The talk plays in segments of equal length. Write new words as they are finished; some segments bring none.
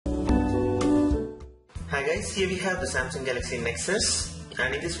Hi guys, here we have the Samsung Galaxy Nexus,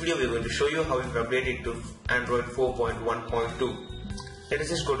 and in this video we are going to show you how you can upgrade it to Android 4.1.2. Let us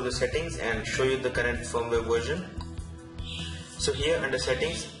just go to the settings and show you the current firmware version. So here under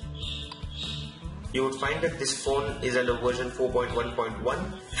settings, you would find that this phone is under version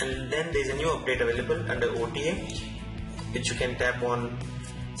 4.1.1, and then there is a new update available under OTA, which you can tap on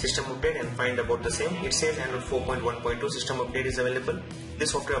system update and find about the same. It says Android 4.1.2 system update is available.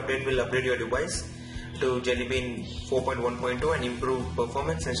 This software update will upgrade your device to Jelly Bean 4.1.2 and improve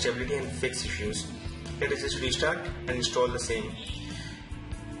performance and stability and fix issues. Let us just restart and install the same.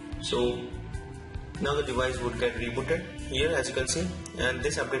 So now the device would get rebooted here, as you can see, and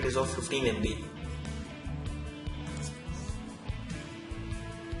this update is of 15 MB.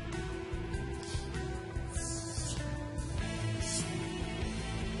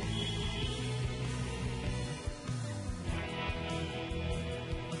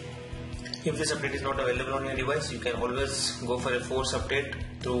 If this update is not available on your device, you can always go for a force update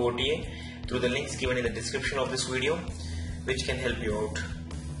through OTA through the links given in the description of this video, which can help you out.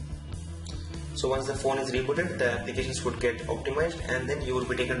 So once the phone is rebooted, the applications would get optimized and then you will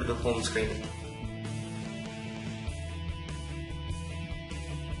be taken to the home screen.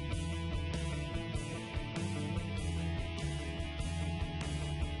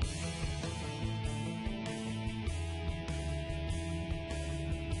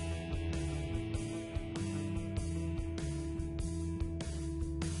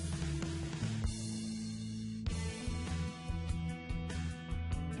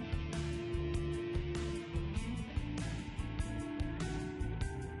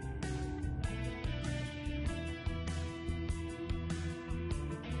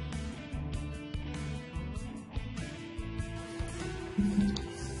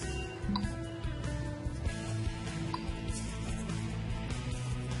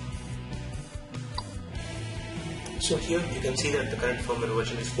 So here you can see that the current firmware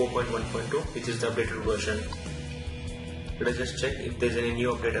version is 4.1.2, which is the updated version. Let us just check if there is any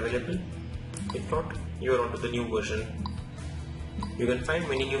new update available. If not, you are on to the new version. You can find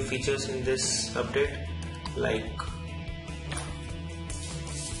many new features in this update, like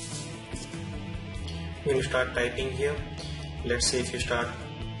when you start typing here, let's say if you start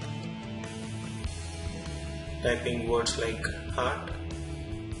typing words like heart,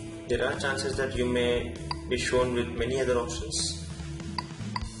 there are chances that you may be shown with many other options.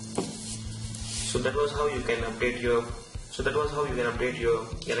 So that was how you can update your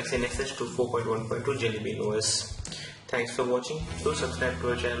Galaxy Nexus to 4.1.2 Jelly Bean OS. Thanks for watching. Do subscribe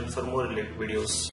to our channel for more related videos.